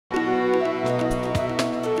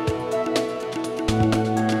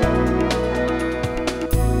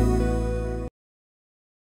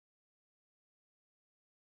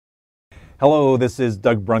Hello, this is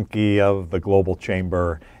Doug Brunke of the Global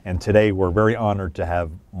Chamber, and today we're very honored to have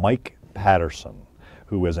Mike Patterson,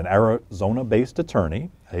 who is an Arizona-based attorney.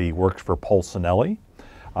 He works for Polsinelli.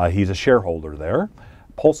 He's a shareholder there.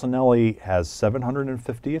 Polsinelli has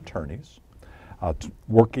 750 attorneys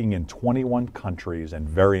working in 21 countries and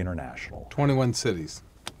very international. 21 cities.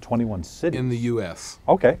 21 cities? In the U.S.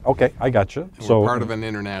 Okay, I got you. So we're part of an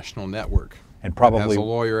international network. And probably has a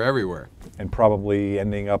lawyer everywhere. And probably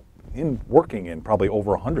ending up working in probably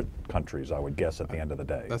over 100 countries, I would guess, at the end of the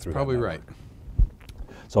day. That's probably right.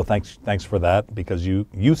 So thanks for that, because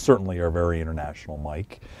you certainly are very international,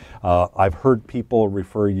 Mike. I've heard people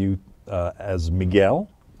refer you as Miguel,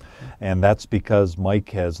 and that's because Mike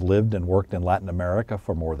has lived and worked in Latin America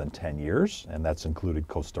for more than 10 years, and that's included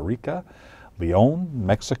Costa Rica, Leon,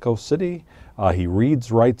 Mexico City. He reads,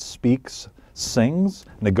 writes, speaks, sings,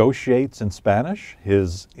 negotiates in Spanish.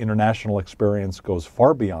 His international experience goes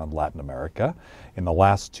far beyond Latin America. In the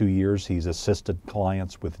last 2 years, he's assisted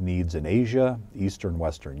clients with needs in Asia, Eastern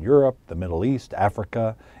Western Europe, the Middle East,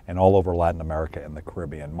 Africa, and all over Latin America and the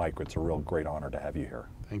Caribbean. Mike, it's a real great honor to have you here.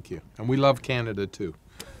 Thank you. And we love Canada, too.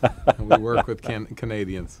 And we work with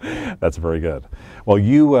Canadians. That's very good. Well,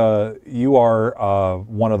 you are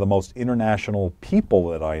one of the most international people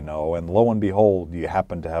that I know, and lo and behold, you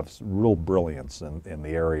happen to have real brilliance in the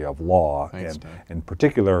area of law. Thanks, and Doug. in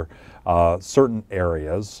particular, certain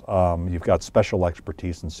areas. You've got special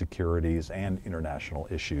expertise in securities and international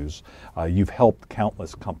issues. You've helped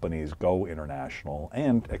countless companies go international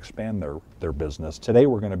and expand their business. Today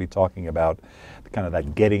we're going to be talking about kind of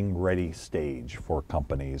that getting ready stage for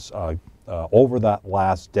companies. Over that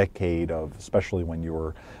last decade of, especially when you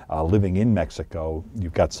were living in Mexico,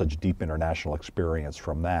 you've got such deep international experience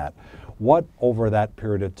from that. What over that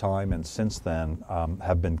period of time and since then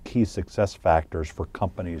have been key success factors for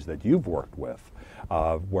companies that you've worked with,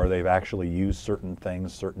 where they've actually used certain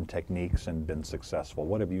things, certain techniques, and been successful?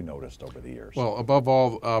 What have you noticed over the years? Well, above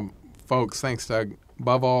all, folks, thanks, Doug.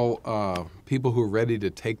 Above all, people who are ready to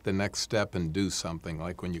take the next step and do something.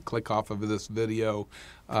 Like when you click off of this video,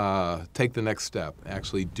 take the next step,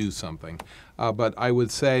 actually do something. But I would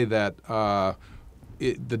say that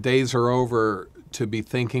the days are over to be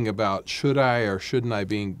thinking about should I or shouldn't I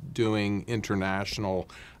be doing international.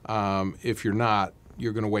 If you're not,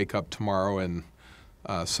 you're going to wake up tomorrow and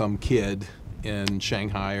some kid in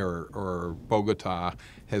Shanghai or Bogota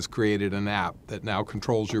has created an app that now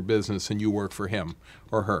controls your business and you work for him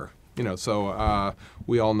or her. So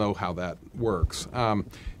we all know how that works.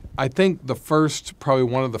 I think probably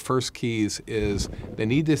one of the first keys is they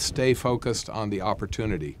need to stay focused on the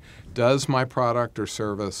opportunity. Does my product or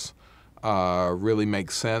service really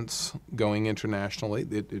make sense going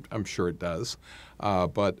internationally? I'm sure it does.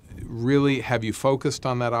 But really, have you focused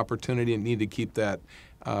on that opportunity and need to keep that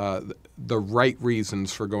the right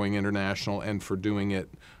reasons for going international and for doing it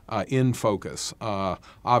in focus?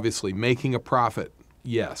 Obviously, making a profit,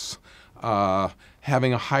 yes.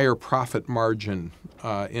 Having a higher profit margin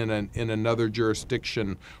in another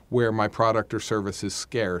jurisdiction where my product or service is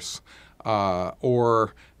scarce,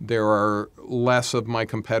 or there are less of my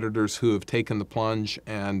competitors who have taken the plunge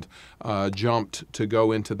and jumped to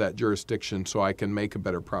go into that jurisdiction so I can make a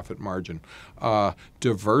better profit margin.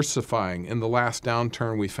 Diversifying. In the last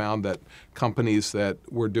downturn, we found that companies that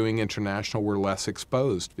were doing international were less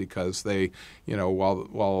exposed because they,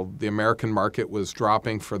 while the American market was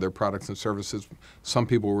dropping for their products and services, some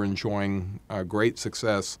people were enjoying great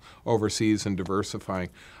success overseas and diversifying.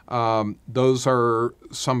 Those are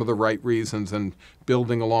some of the right reasons, and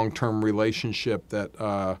building a long-term relationship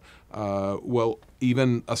that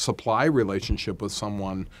even a supply relationship with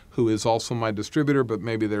someone who is also my distributor, but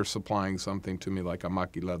maybe they're supplying something to me like a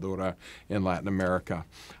maquiladora in Latin America,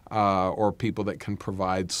 or people that can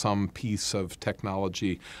provide some piece of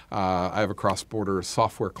technology. I have a cross-border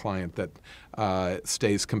software client that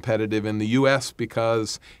stays competitive in the U.S.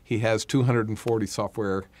 because he has 240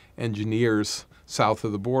 software engineers south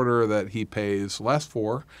of the border that he pays less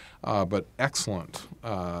for, but excellent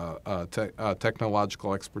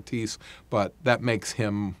technological expertise. But that makes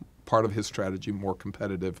him, part of his strategy, more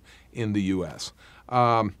competitive in the U.S.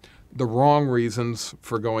 The wrong reasons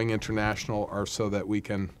for going international are so that we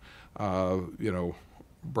can,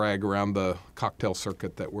 brag around the cocktail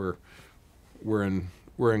circuit that we're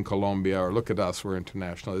in Colombia, or look at us, we're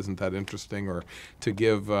international, isn't that interesting? Or to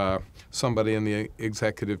give somebody in the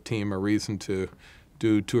executive team a reason to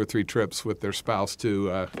do 2 or 3 trips with their spouse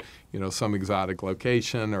to some exotic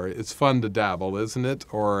location. Or it's fun to dabble, isn't it?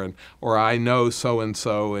 Or I know so and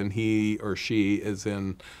so, and he or she is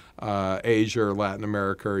in Asia or Latin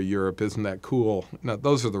America or Europe. Isn't that cool? Now,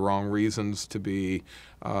 those are the wrong reasons to be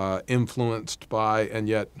influenced by, and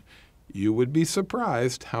yet you would be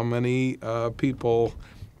surprised how many people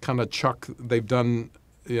kind of they've done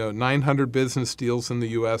 900 business deals in the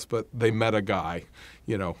U.S., but they met a guy,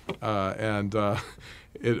 and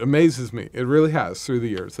it amazes me. It really has through the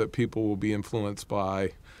years that people will be influenced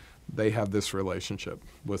by, they have this relationship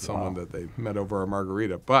with someone that they met over a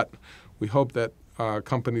margarita. But we hope that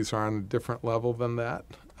companies are on a different level than that.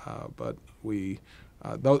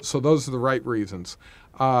 So those are the right reasons.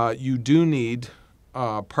 You do need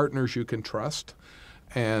partners you can trust.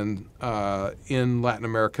 And in Latin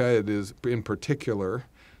America, it is in particular,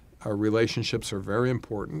 relationships are very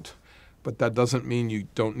important. But that doesn't mean you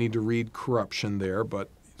don't need to read corruption there. But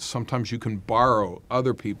sometimes you can borrow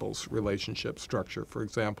other people's relationship structure. For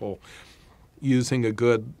example, using a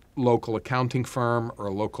good local accounting firm or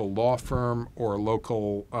a local law firm or a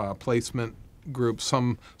local placement group,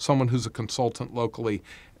 someone who's a consultant locally.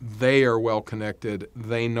 They are well connected.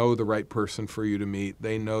 They know the right person for you to meet.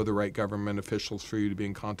 They know the right government officials for you to be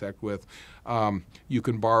in contact with. You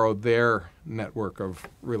can borrow their network of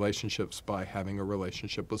relationships by having a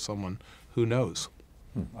relationship with someone who knows.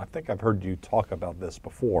 I think I've heard you talk about this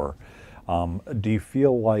before. Do you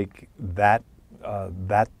feel like that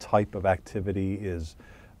type of activity is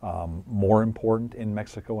more important in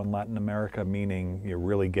Mexico and Latin America, meaning you're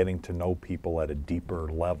really getting to know people at a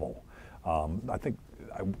deeper level?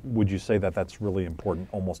 Would you say that that's really important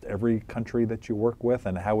almost every country that you work with?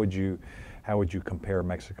 And how would you compare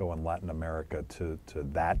Mexico and Latin America to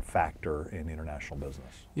that factor in international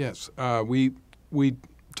business? Yes, we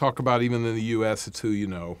talk about even in the U.S. it's who you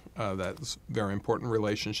know. That's very important.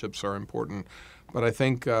 Relationships are important. But I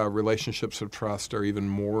think relationships of trust are even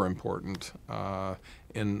more important.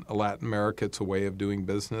 In Latin America, it's a way of doing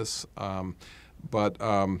business.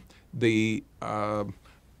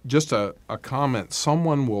 Just a comment,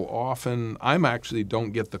 someone will often, I actually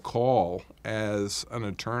don't get the call as an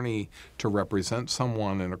attorney to represent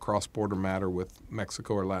someone in a cross-border matter with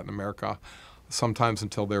Mexico or Latin America, sometimes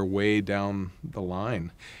until they're way down the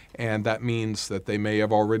line. And that means that they may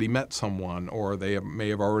have already met someone or they may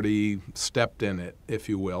have already stepped in it, if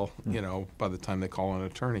you will, by the time they call an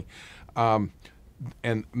attorney.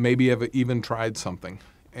 And maybe have even tried something.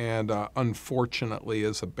 And unfortunately,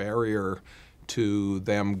 as a barrier to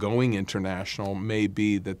them going international may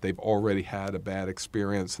be that they've already had a bad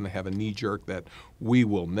experience and they have a knee-jerk that we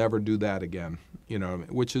will never do that again,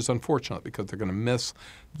 which is unfortunate because they're going to miss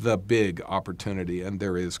the big opportunity, and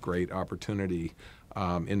there is great opportunity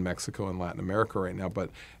in Mexico and Latin America right now.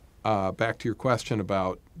 But back to your question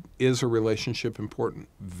about, is a relationship important?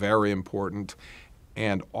 Very important.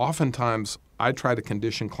 And oftentimes, I try to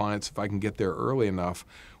condition clients, if I can get there early enough,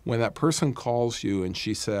 when that person calls you and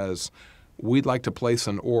she says, we'd like to place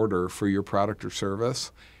an order for your product or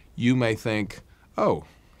service, you may think, oh,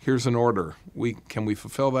 here's an order. Can we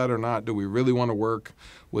fulfill that or not? Do we really want to work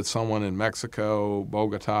with someone in Mexico,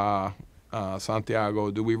 Bogota, Santiago?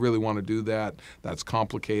 Do we really want to do that? That's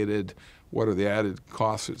complicated. What are the added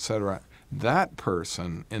costs, et cetera? That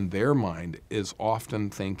person, in their mind, is often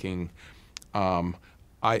thinking, I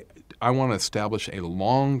want to establish a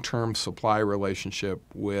long-term supply relationship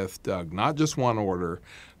with Doug, not just one order,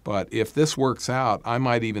 but if this works out, I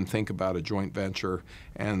might even think about a joint venture,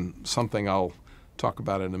 and something I'll talk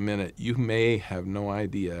about in a minute. You may have no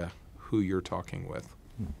idea who you're talking with.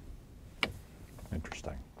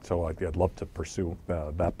 Interesting. So I'd love to pursue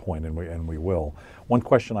that point, and we will. One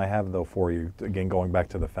question I have, though, for you, again, going back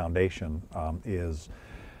to the foundation, is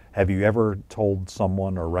have you ever told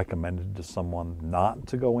someone or recommended to someone not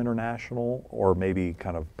to go international, or maybe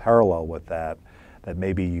kind of parallel with that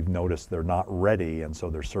maybe you've noticed they're not ready, and so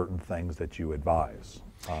there's certain things that you advise?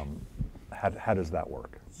 How does that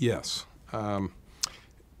work? Yes.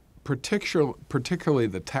 Particularly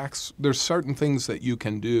the tax, there's certain things that you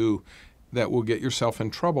can do that will get yourself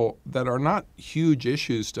in trouble that are not huge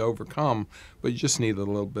issues to overcome, but you just need a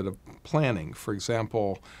little bit of planning. For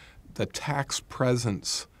example, the tax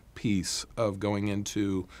presence piece of going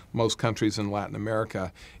into most countries in Latin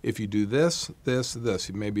America. If you do this,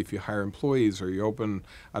 maybe if you hire employees or you open,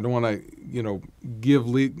 I don't want to, give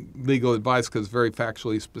legal advice because it's very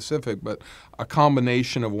factually specific, but a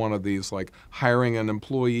combination of one of these, like hiring an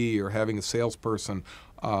employee or having a salesperson,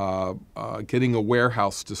 getting a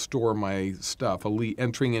warehouse to store my stuff,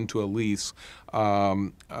 entering into a lease,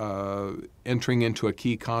 entering into a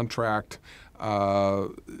key contract,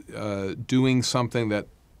 doing something that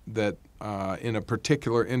in a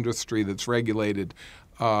particular industry that's regulated,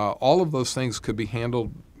 all of those things could be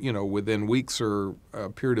handled, within weeks or a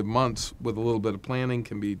period of months. With a little bit of planning,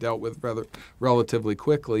 can be dealt with relatively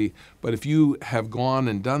quickly. But if you have gone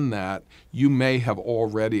and done that, you may have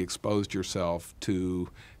already exposed yourself to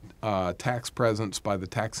tax presence by the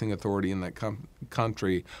taxing authority in that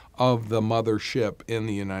country of the mothership in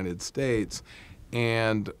the United States.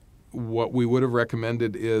 And what we would have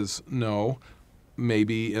recommended is no,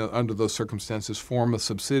 maybe under those circumstances, form a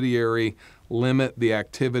subsidiary, limit the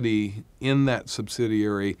activity in that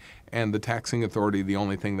subsidiary, and the taxing authority, the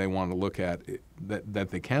only thing they want to look at,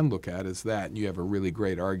 that they can look at, is that. And you have a really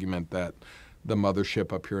great argument that the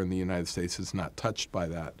mothership up here in the United States is not touched by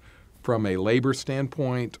that from a labor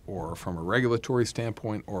standpoint, or from a regulatory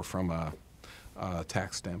standpoint, or from a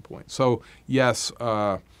tax standpoint. So yes,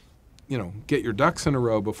 get your ducks in a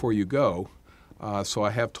row before you go. So I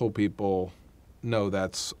have told people, no,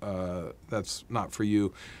 that's not for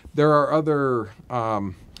you. There are other,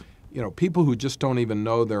 people who just don't even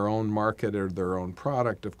know their own market or their own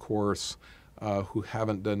product, of course, who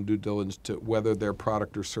haven't done due diligence to whether their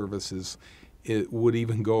product or services it would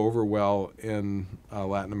even go over well in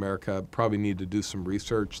Latin America. Probably need to do some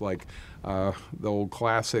research, like the old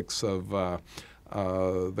classics of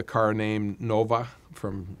the car name Nova,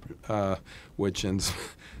 from which in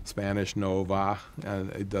Spanish Nova,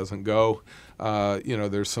 and it doesn't go.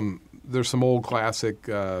 There's some old classic,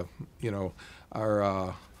 our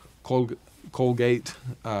Colgate,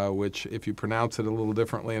 which if you pronounce it a little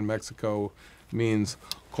differently in Mexico, means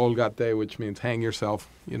Colgate, which means hang yourself,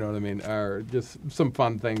 you know what I mean, or just some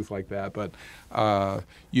fun things like that. But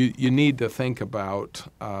you need to think about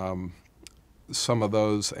some of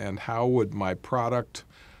those, and how would my product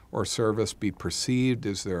or service be perceived?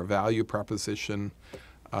 Is there a value proposition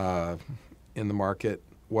in the market?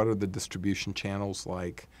 What are the distribution channels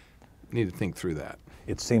like? You need to think through that.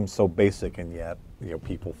 It seems so basic, and yet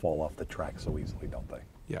people fall off the track so easily, don't they?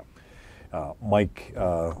 Yeah. Mike,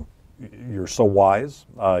 you're so wise.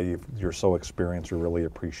 You're so experienced. We really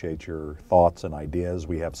appreciate your thoughts and ideas.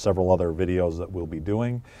 We have several other videos that we'll be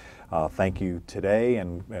doing. Thank you today,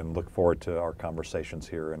 and look forward to our conversations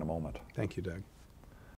here in a moment. Thank you, Doug.